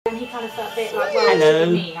he kind of felt a bit like, well, hello.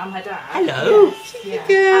 me, I'm her dad. Hello. Yeah.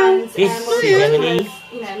 And And this we're is gonna Emily. kind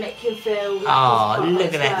of, you know, make him feel like Oh, he's part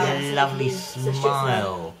look of at it as that well. lovely So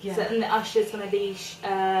smile. Stuart's so, and the usher's going to be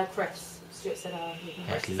Chris. Stuart said, you can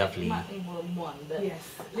That's Chris. lovely. It might be more than one, but yes,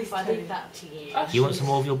 at least if I leave that to you. Do you want some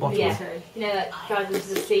more of your bottle? Yeah. You know, like guys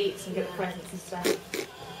into the seats and get the presents and stuff.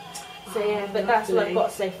 So yeah, but that's what I've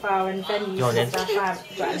got so far, and venues Go on and then. stuff. I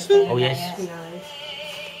haven't got anything Oh in yes. there yet.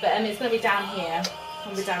 But it's going to be down here.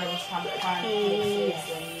 We'll be down in this time, but trying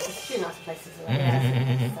There's a few nice places around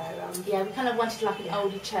there. So, yeah, we kind of wanted like an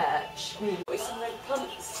older church. with some red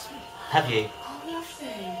plants. Have you? Oh, lovely.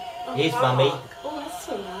 Oh, Here's wow. Mummy. Oh, that's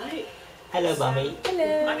all right. Hello, Mummy.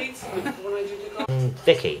 Hello. I need some when I do the garden.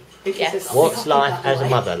 Vicky, Yes. what's life as a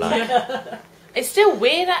mother like? It's still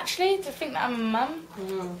weird actually to think that I'm a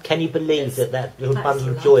mum. Can you believe that little bundle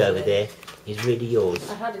of joy over there is really yours?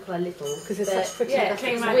 I've had to quite little Because it's such pretty. yeah, it graphics.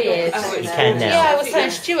 came out weird. Oh, You can now. Yeah, I was telling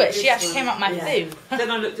Stuart, she actually came up my poo. Then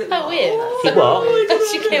I looked at How weird. See what?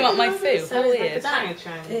 She came up my poo. How weird. That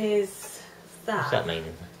is that. What's that mean?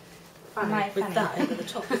 Funny, with that over the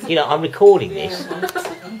top. You know, I'm recording this.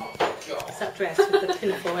 It's that dress with the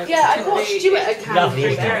pinafore over Yeah, the I top. bought Stuart a can. Lovely,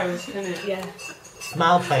 isn't it? Girls, yeah.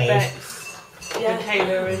 Smile playing. Yeah.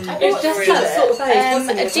 It's just that sort of age,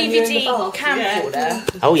 wasn't a it, when you're in the DVD bath?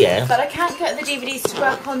 camcorder, Oh yeah. but I can't get the DVDs to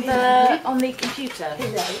work on the computer.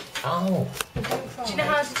 Oh, Do you know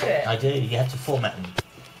how to do it? I do. You have to format them.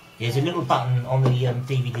 There's a little button on the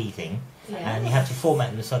DVD thing, and you have to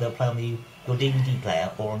format them so they'll play on your DVD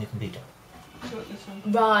player or on your computer.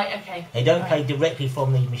 Right. Okay. They don't play directly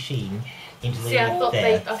from the machine into the See, I thought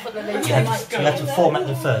there. they You have to format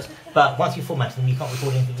them first. But once you format them, you can't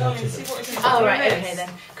record anything else with them. Oh right, okay then.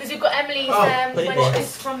 Because we've got Emily's put it when there.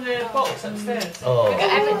 she's from the box upstairs. Oh. We've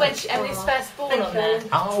got Emily's first born on there.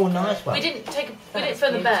 Oh, nice one. We didn't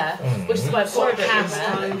film the bear, which is why I bought a camera.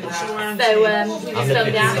 So we I'm just looking filmed at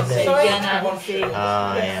the outfit. this. Yeah, no, see.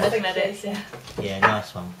 Ah, yeah. Looking at it. Yeah. Yeah,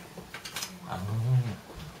 nice one. Oh,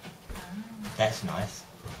 that's nice.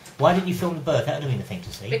 Why didn't you film the birth? That would have been the thing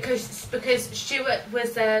to see. Because Stuart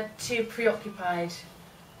was too preoccupied.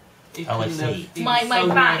 Oh, I see.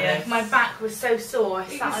 My back was so sore.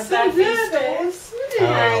 I sat on a birthing stool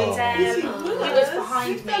Oh. and he was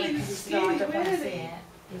behind me because he said, "Oh, I don't want to see it."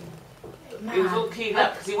 He was all keyed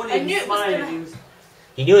up because he wanted I to knew it was smile. gonna- and he was-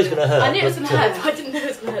 You knew it was going to hurt. I knew it was but, going to hurt, but I didn't know it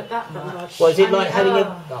was going to hurt that much. Was it like I having mean,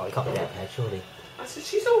 a... Oh, it can't be that bad, surely. I said,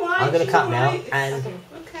 she's all right. I'm going to she's cut all now right. and...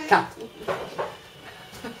 Okay. Cut.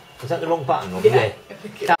 Was that the wrong button? Or Yeah.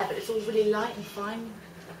 But it's all really light and fine.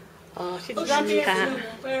 Oh, she Oh, did she has that.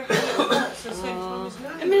 to wear her hair so safe from his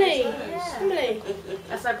nose. Emily, Emily.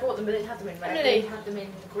 As I bought them, but they had them in red. Emily. They had them in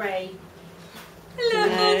grey.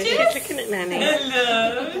 No, she's looking at Nanny.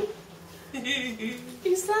 Hello.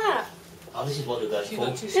 Who's that? Oh, this is what we're going She for.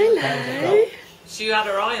 got too Hello. She had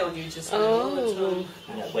her eye on you just now all the time.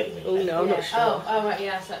 No, wait a minute. Oh no, I'm not sure. Oh, right,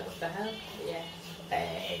 yeah. So what the hell? Yeah.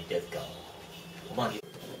 And just go. Come on, you.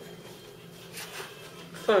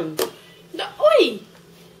 Phone. No, oi!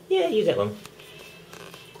 Yeah, use that one.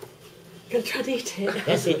 Gonna try to eat it.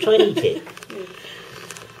 That's it, try and eat it.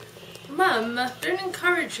 Mum, don't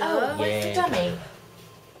encourage her. Oh, where's the Yeah. dummy?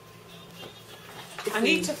 I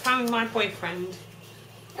need to phone my boyfriend.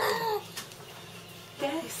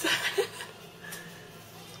 Yes.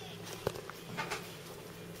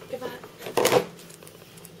 Give her.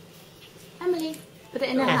 Emily, put it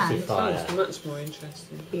in her hand. Pacifier. Sounds much more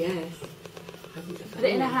interesting. Yes. Put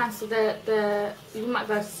it in her hand so the you might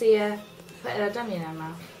be able to see her put her dummy in her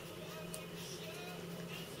mouth.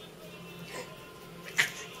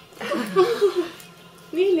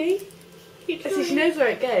 Really? So she knows where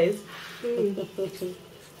it goes.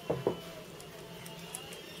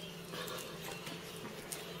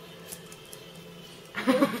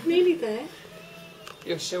 Nearly there.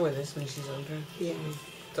 You'll show her this when she's older. Yeah.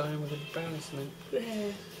 Dying with embarrassment.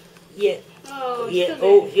 There. Yeah. Oh, Yeah. still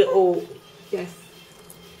Oh, there. yeah. Oh. Yes.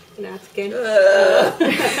 And out again.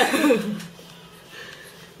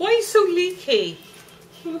 Why are you so leaky?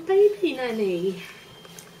 I'm a baby, Nanny.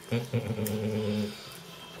 God,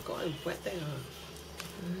 how wet they are.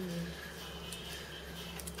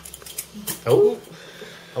 Oh.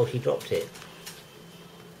 Oh, she dropped it.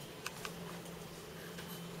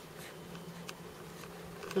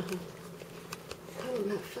 Oh,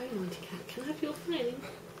 that phone, Auntie Cat. Can I have your phone?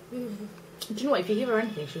 Do you know what? If you give her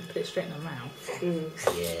anything, she'll put it straight in her mouth.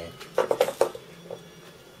 Yeah.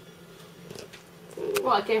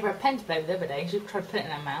 Well, I gave her a pen to play with the other day. She tried to put it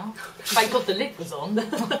in her mouth. Thank God the lid was on.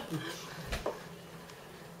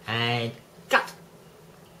 And cut.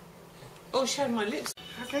 Oh, she had my lips.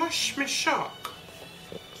 I've lost my shock.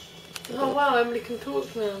 Oh wow, Emily can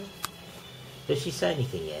talk now. Does she say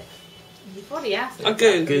anything yet? You've already asked her. A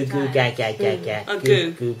goo. Goo goo ga ga ga ga. A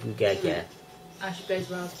Goo goo. goo goo ga ga. And she goes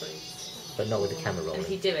raspberries. But not with the camera And if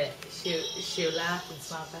you rolling. do it, she'll laugh and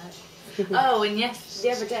smile back. Oh, and yes, the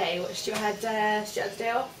other day, Stuart had the day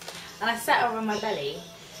off, and I sat her on my belly,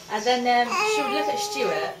 and then she would look at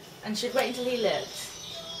Stuart, and she'd wait until he looked,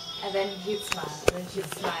 and then he'd smile, and then she'd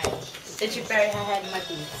smile. Then she'd bury her head in my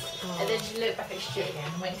boobs, and then she'd look back at Stuart again,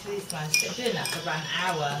 and wait until he smiled. She kept doing that for about an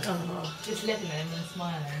hour, just looking at him and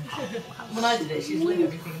smiling. When I did it, she was looking at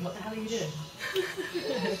me thinking, what the hell are you doing?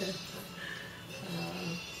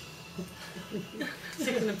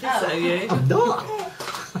 Taking a piss out of you. I'm not.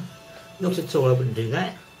 Not at all. I wouldn't do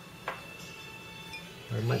that.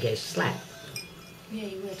 I might get a slap. Yeah,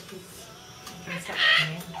 you would, because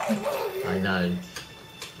I know.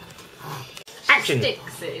 Action.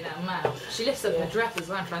 Sticks it in her mouth. She lifts up her dress as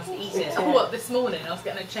well and tries to eat it. Oh, what, this morning I was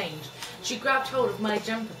getting her changed. She grabbed hold of my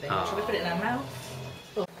jumper thing and tried to put it in her mouth.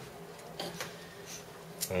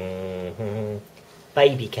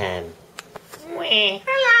 Baby cam.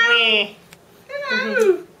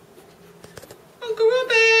 Hello. Uncle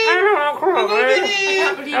Robin. I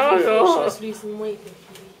can't believe you thought she was losing weight.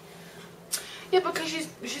 Yeah, because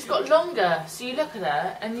she's got longer, so you look at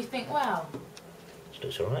her and you think, wow. She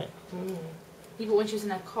looks alright. Yeah, but when she was in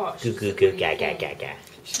her cot, she Goo was goo really goo ga ga thin. ga ga.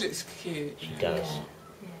 She looks cute. She does. Yeah,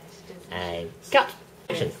 she does. And cut.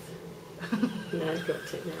 Action. No, I've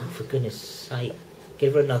dropped it now. Oh, for goodness sake.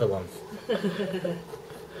 Give her another one.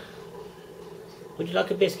 Would you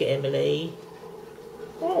like a biscuit, Emily?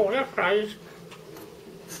 Oh, that's nice.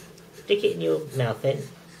 Stick it in your mouth then.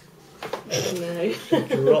 No.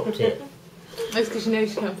 Dropped it. That's because you know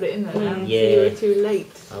she can't put it in there now. Yeah. You were too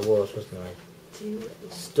late. I was, wasn't I?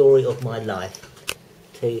 Story of my life.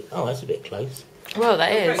 Oh, that's a bit close. Well,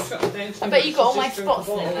 that is. I bet you got all my spots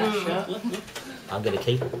in that shot. I'm going to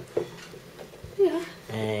keep. Yeah.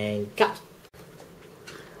 And cut.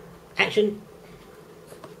 Action.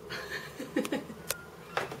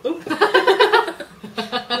 But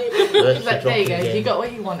there you go, you got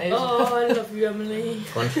what you wanted. Oh, I love you, Emily.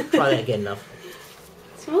 Go on, try that again, love.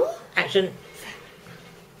 Small Action.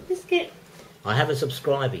 biscuit. I have a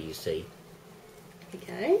subscriber, you see,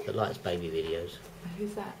 Okay. that likes baby videos.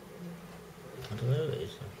 Who's that? I don't know who it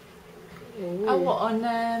is. Oh, what, on...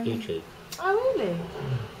 YouTube. Oh, really?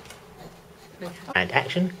 And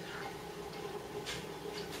action.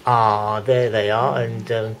 Ah, there they are,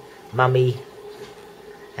 and Mummy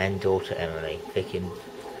and daughter Emily. Vic and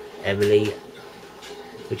Emily.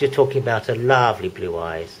 We're just talking about her lovely blue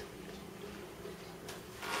eyes.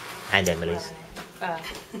 And Emily's. I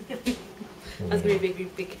was going to be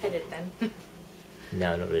big-headed then.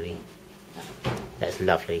 No, not really. That's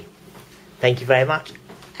lovely. Thank you very much.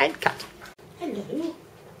 And cut. Hello.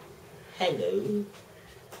 Hello.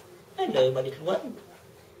 Hello, my little one.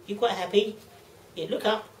 You quite happy? Yeah, look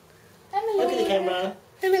up. Emily. Look at the camera.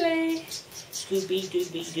 Emily. Scooby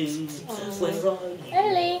Dooby Doo. Where are you?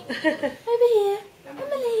 Emily. Over here.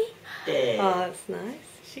 Emily. There. Oh, that's nice.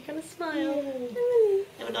 Is she going to smile? Emily.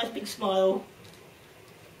 Have a nice big smile.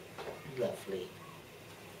 Lovely.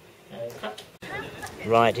 Cut.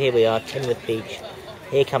 Right, here we are, Tinworth Beach.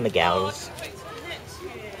 Here come the gals.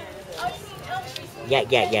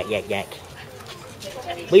 Yak, yak, yak, yak, yak.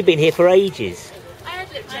 We've been here for ages.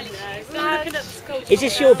 Is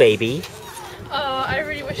this your baby? Oh, I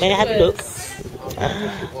really wish May I it have a was. look?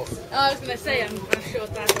 I was going to say, I'm sure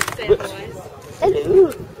Dad would say otherwise.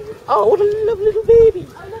 Hello. Oh, what a lovely little baby.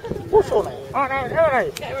 What's on it? Oh, no,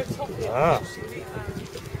 no. Get her a toffee. Ah.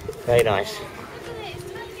 Very nice.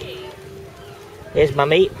 Here's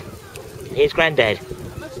Mummy. Here's Grandad.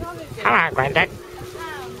 Hello, Grandad.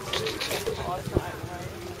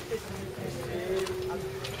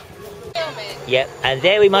 Yep, and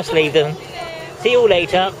there we must leave them. See you all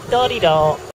later. Da-dee-da.